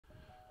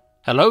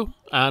Hello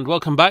and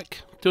welcome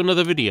back to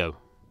another video.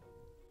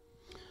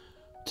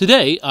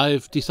 Today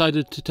I've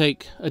decided to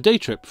take a day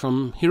trip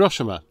from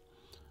Hiroshima,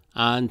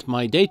 and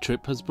my day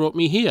trip has brought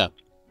me here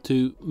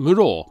to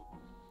Murou,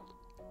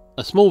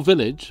 a small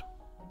village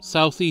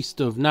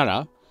southeast of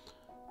Nara,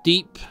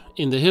 deep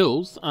in the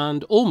hills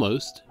and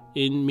almost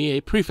in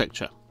Mie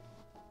Prefecture.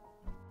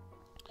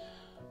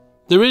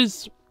 There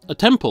is a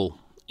temple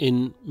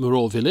in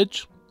Murou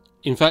village.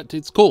 In fact,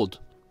 it's called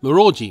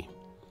Murou,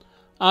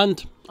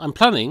 and I'm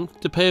planning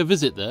to pay a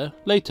visit there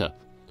later.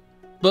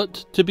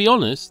 But to be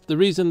honest, the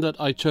reason that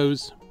I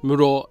chose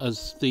Murou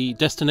as the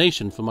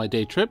destination for my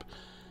day trip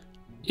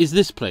is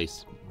this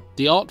place,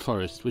 the Art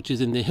Forest, which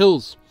is in the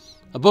hills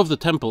above the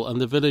temple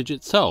and the village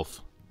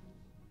itself.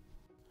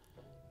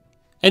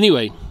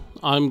 Anyway,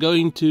 I'm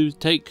going to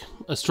take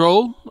a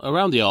stroll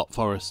around the Art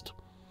Forest.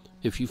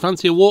 If you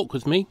fancy a walk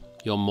with me,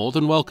 you're more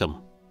than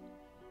welcome.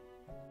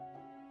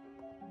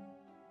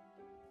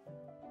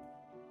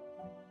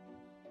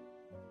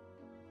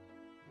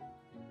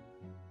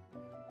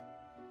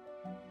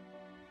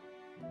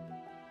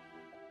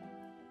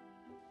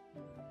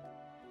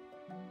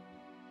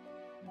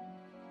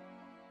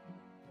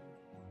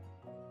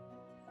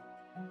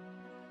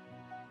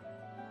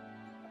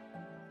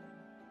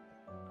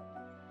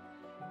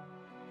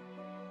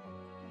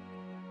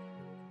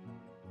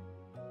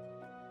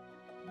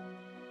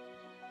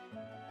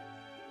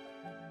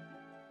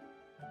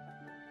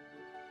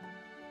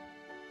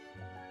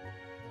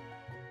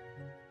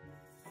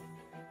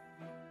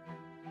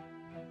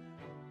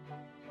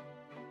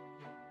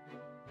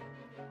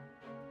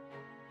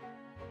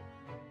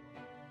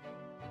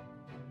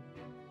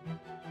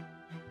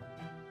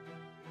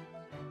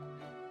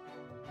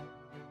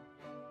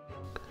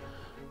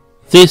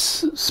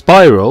 This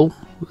spiral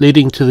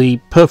leading to the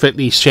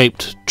perfectly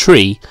shaped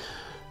tree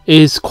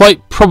is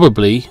quite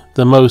probably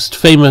the most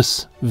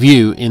famous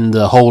view in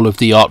the whole of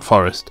the Art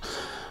Forest,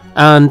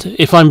 and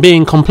if I'm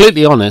being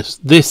completely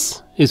honest,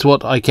 this is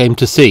what I came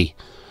to see.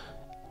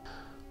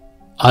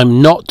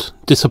 I'm not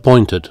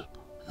disappointed,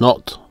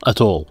 not at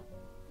all.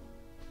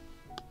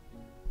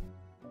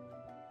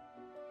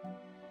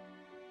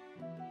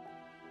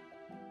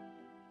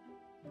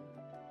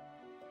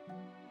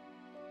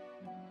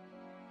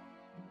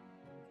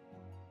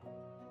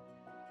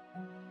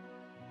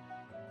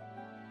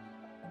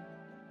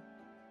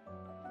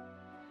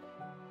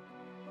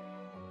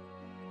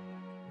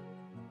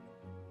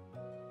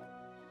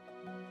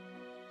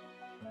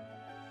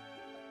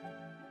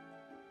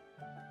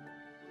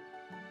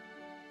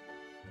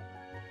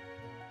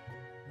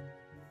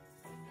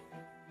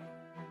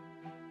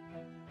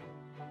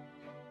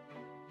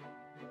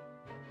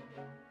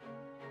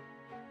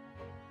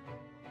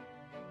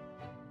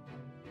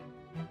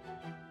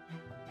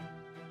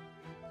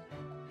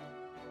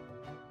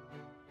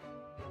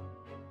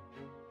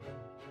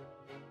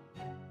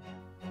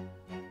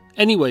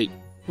 Anyway,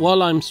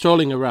 while I'm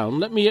strolling around,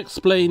 let me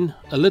explain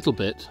a little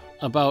bit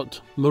about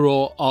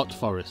Murou Art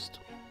Forest.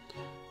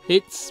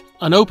 It's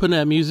an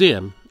open-air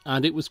museum,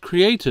 and it was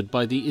created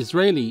by the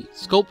Israeli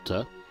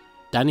sculptor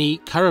Danny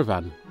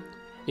Caravan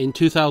in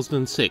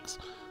 2006.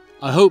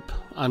 I hope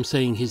I'm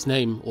saying his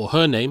name or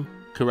her name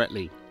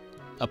correctly.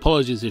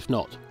 Apologies if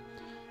not.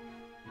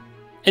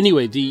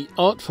 Anyway, the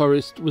Art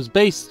Forest was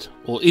based,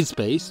 or is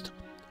based,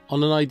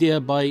 on an idea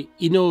by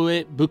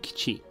Inoue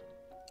Bukichi,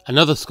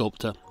 another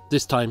sculptor,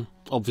 this time,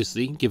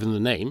 obviously, given the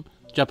name,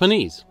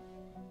 Japanese.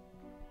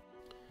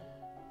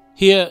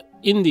 Here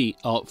in the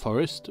Art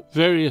Forest,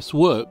 various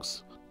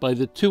works by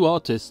the two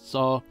artists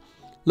are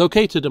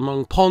located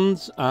among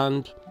ponds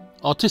and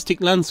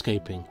artistic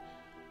landscaping,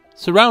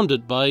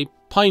 surrounded by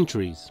pine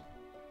trees.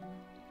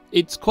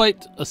 It's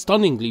quite a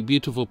stunningly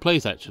beautiful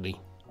place, actually.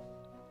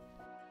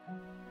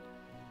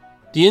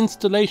 The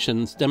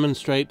installations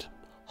demonstrate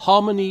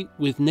harmony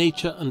with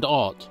nature and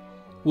art,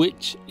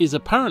 which is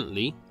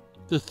apparently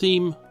the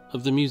theme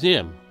of the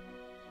museum.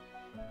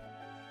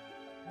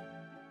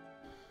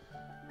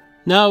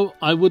 Now,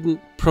 I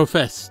wouldn't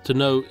profess to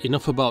know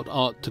enough about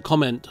art to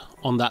comment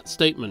on that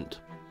statement,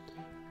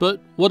 but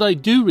what I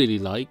do really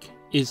like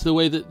is the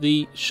way that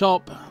the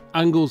sharp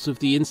angles of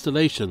the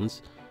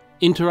installations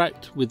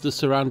interact with the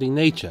surrounding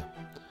nature.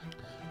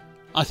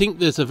 I think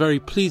there's a very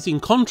pleasing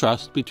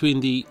contrast between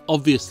the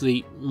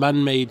obviously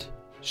man-made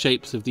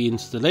shapes of the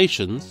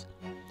installations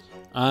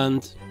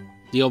and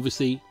the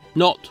obviously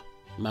not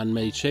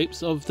man-made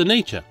shapes of the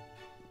nature.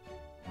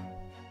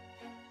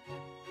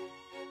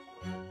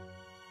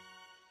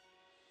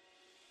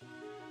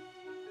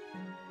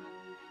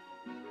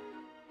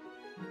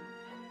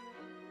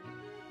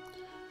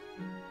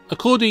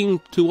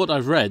 According to what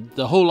I've read,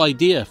 the whole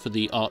idea for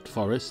the Art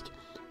Forest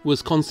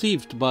was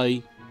conceived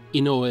by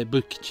Inoue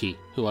Bukichi,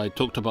 who I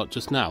talked about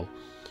just now.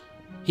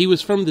 He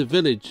was from the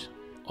village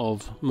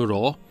of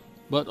Murou,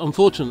 but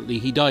unfortunately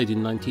he died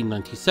in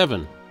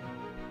 1997.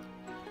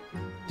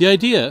 The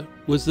idea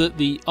was that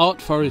the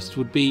Art Forest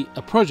would be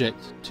a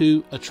project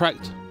to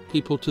attract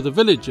people to the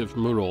village of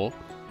Murou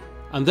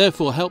and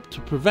therefore help to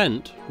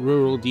prevent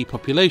rural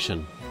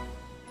depopulation.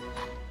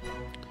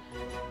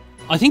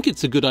 I think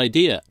it's a good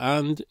idea,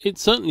 and it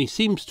certainly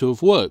seems to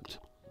have worked.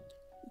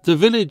 The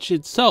village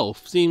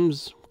itself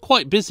seems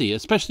quite busy,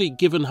 especially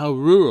given how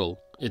rural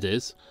it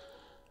is.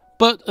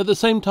 But at the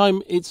same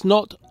time, it's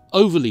not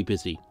overly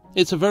busy.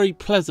 It's a very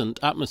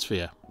pleasant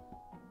atmosphere.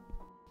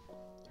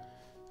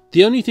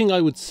 The only thing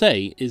I would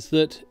say is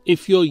that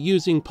if you're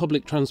using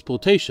public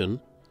transportation,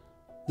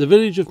 the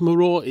village of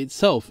Murou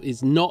itself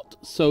is not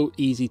so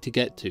easy to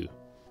get to.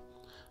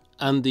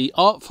 And the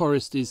art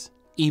forest is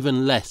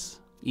even less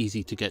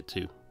easy to get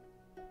to.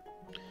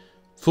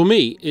 For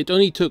me, it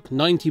only took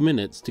 90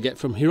 minutes to get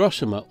from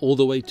Hiroshima all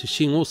the way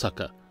to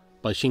Osaka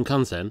by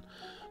Shinkansen,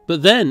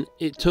 but then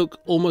it took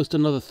almost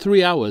another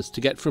 3 hours to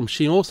get from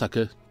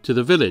Osaka to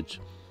the village,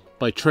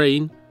 by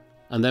train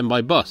and then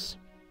by bus.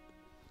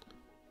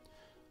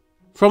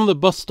 From the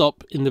bus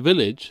stop in the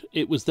village,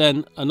 it was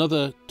then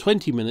another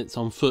 20 minutes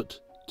on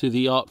foot to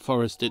the art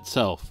forest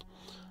itself,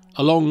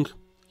 along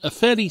a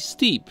fairly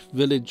steep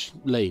village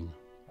lane.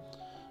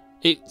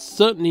 It's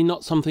certainly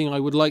not something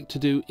I would like to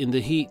do in the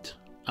heat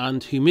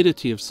and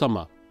humidity of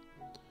summer.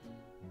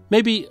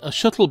 Maybe a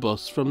shuttle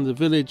bus from the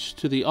village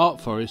to the art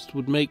forest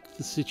would make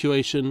the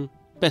situation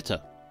better.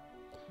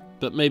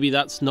 But maybe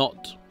that's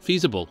not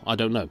feasible, I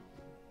don't know.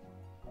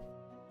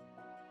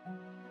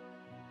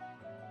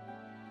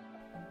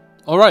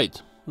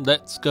 Alright,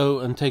 let's go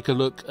and take a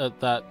look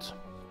at that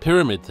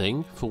pyramid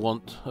thing, for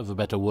want of a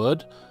better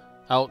word,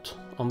 out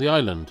on the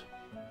island.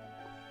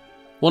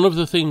 One of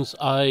the things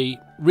I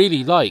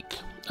really like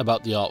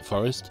about the art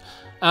forest,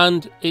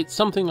 and it's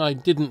something I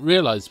didn't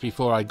realise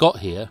before I got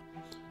here,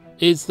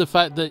 is the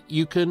fact that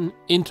you can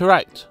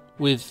interact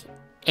with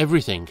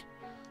everything.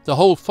 The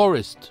whole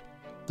forest,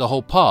 the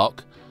whole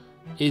park,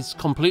 is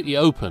completely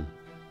open.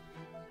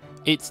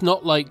 It's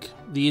not like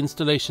the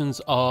installations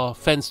are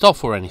fenced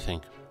off or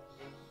anything.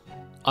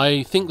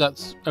 I think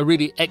that's a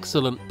really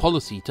excellent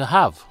policy to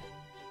have.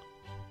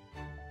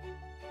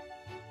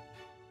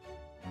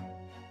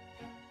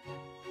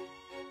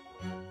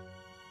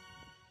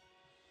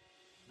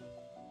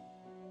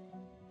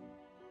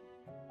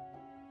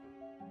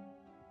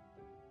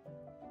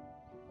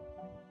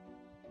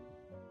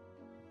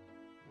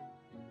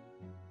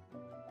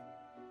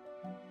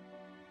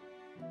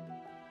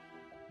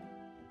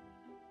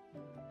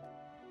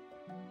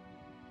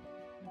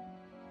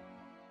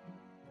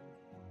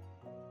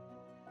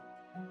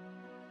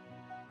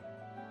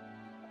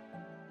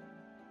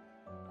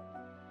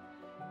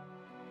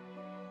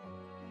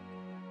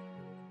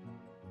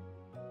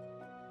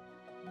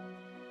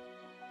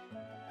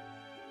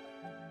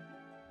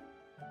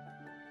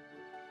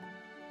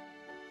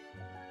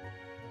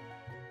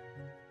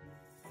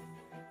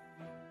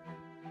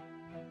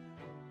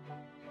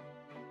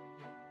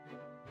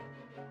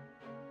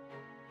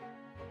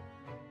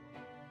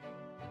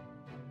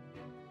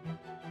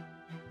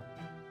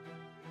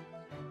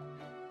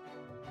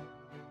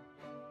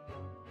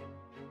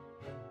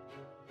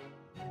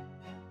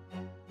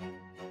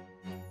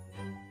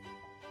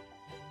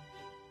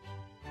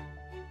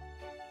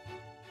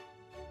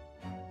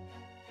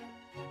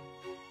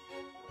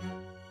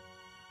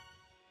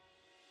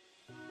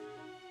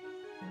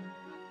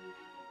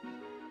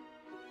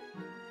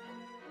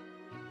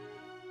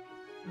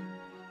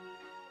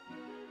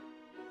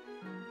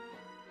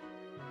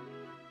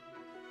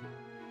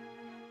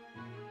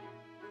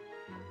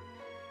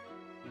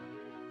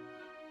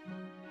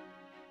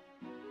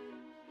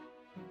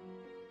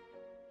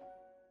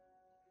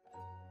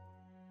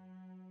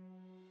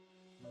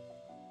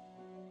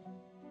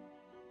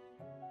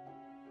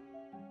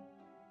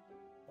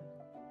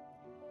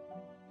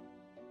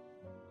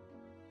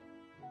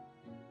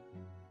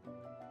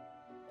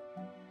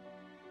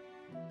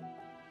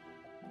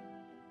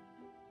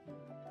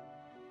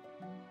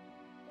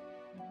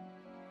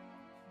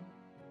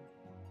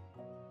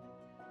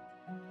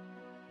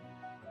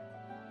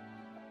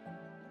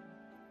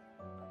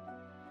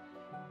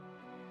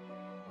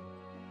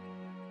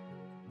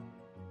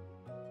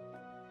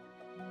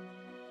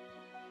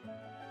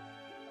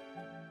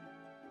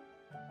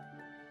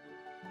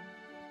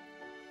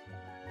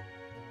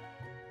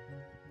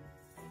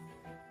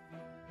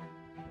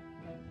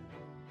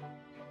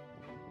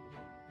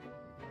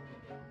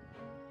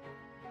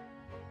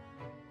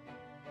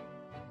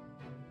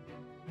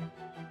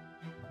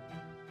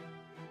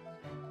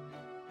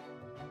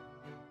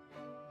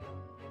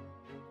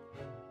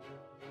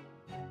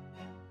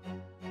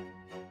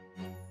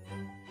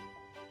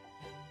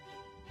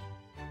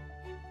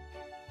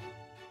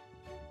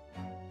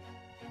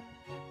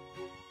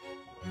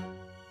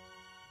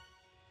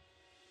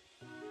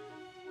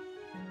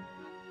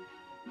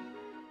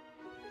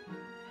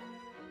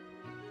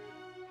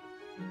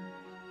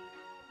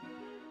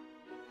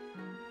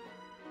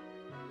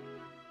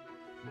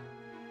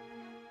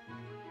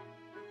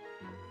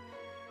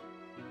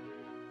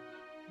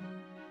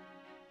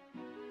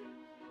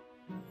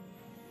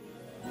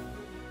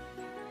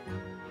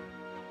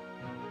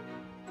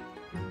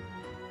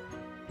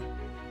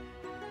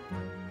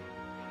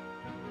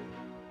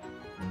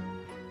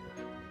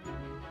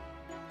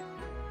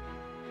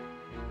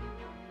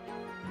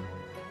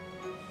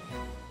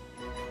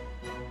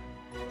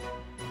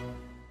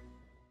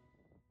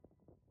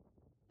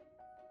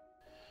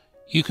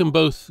 You can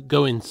both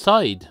go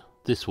inside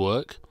this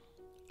work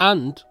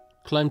and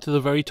climb to the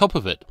very top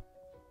of it.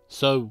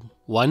 So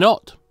why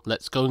not?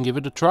 Let's go and give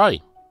it a try.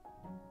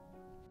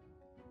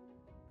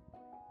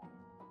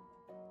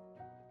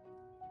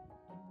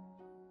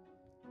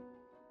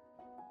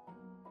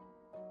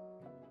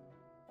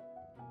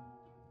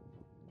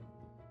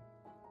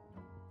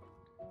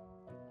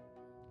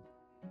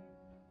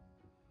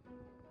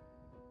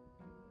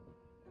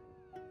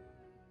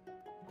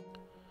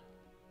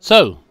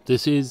 So,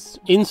 this is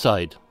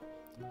inside.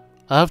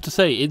 I have to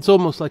say, it's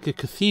almost like a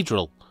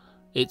cathedral.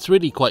 It's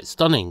really quite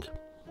stunning.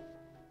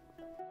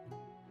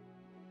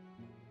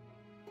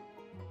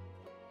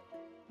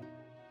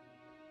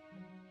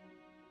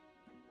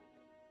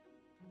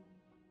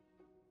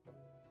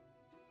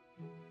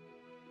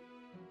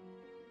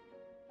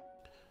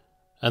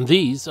 And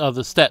these are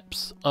the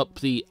steps up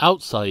the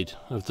outside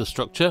of the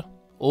structure,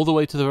 all the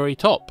way to the very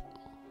top.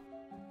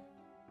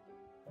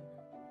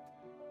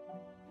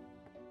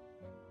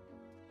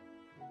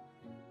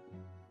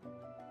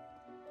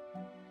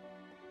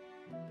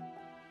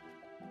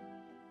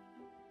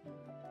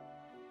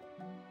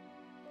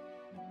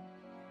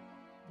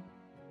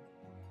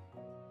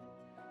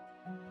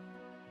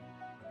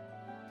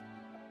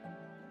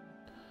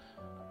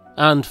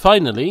 And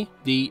finally,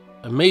 the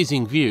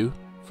amazing view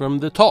from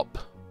the top.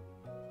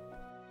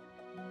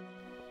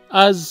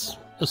 As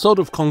a sort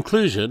of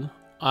conclusion,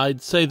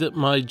 I'd say that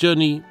my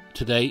journey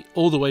today,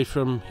 all the way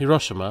from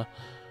Hiroshima,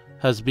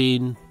 has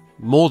been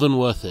more than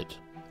worth it.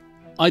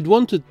 I'd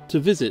wanted to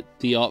visit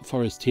the art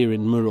forest here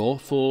in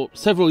Murou for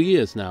several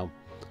years now,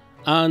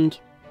 and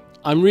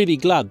I'm really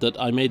glad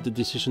that I made the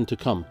decision to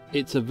come.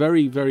 It's a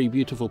very, very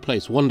beautiful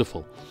place,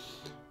 wonderful,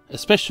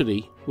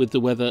 especially with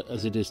the weather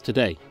as it is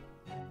today.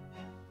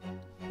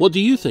 What do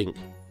you think?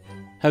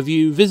 Have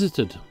you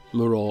visited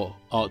Murou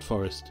Art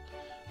Forest?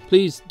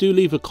 Please do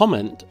leave a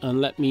comment and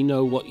let me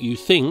know what you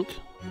think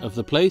of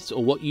the place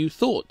or what you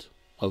thought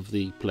of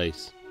the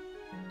place.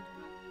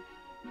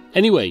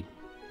 Anyway,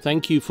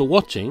 thank you for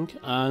watching,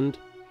 and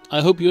I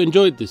hope you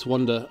enjoyed this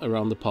wander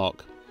around the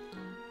park.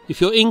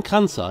 If you're in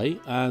Kansai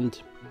and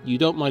you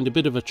don't mind a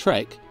bit of a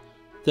trek,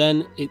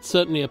 then it's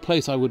certainly a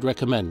place I would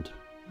recommend.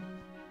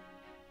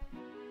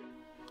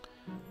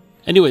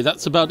 Anyway,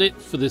 that's about it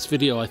for this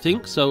video, I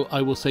think, so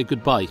I will say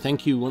goodbye.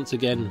 Thank you once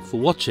again for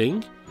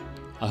watching.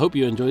 I hope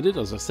you enjoyed it,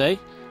 as I say,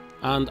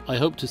 and I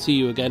hope to see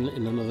you again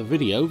in another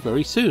video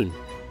very soon.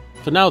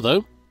 For now,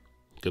 though,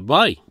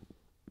 goodbye.